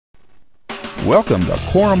Welcome to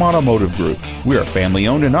Korum Automotive Group. We are family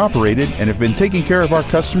owned and operated and have been taking care of our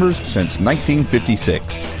customers since 1956.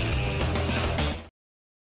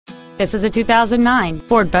 This is a 2009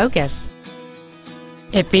 Ford Focus.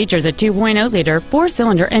 It features a 2.0-liter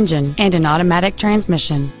four-cylinder engine and an automatic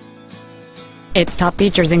transmission. Its top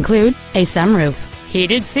features include a sunroof,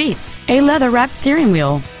 heated seats, a leather-wrapped steering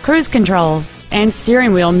wheel, cruise control, and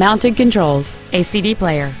steering wheel mounted controls, a CD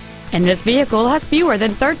player. And this vehicle has fewer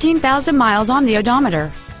than 13,000 miles on the odometer.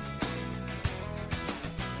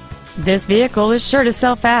 This vehicle is sure to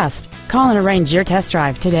sell fast. Call and arrange your test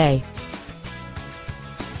drive today.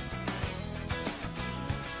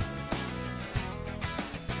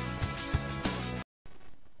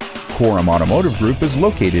 Korum Automotive Group is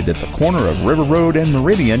located at the corner of River Road and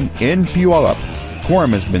Meridian in Puyallup.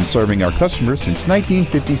 Korum has been serving our customers since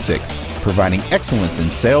 1956, providing excellence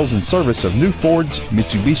in sales and service of new Fords,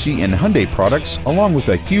 Mitsubishi, and Hyundai products, along with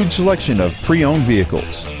a huge selection of pre-owned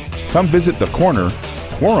vehicles. Come visit the corner,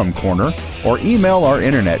 Korum Corner, or email our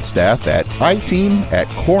internet staff at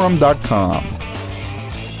iteam@korum.com.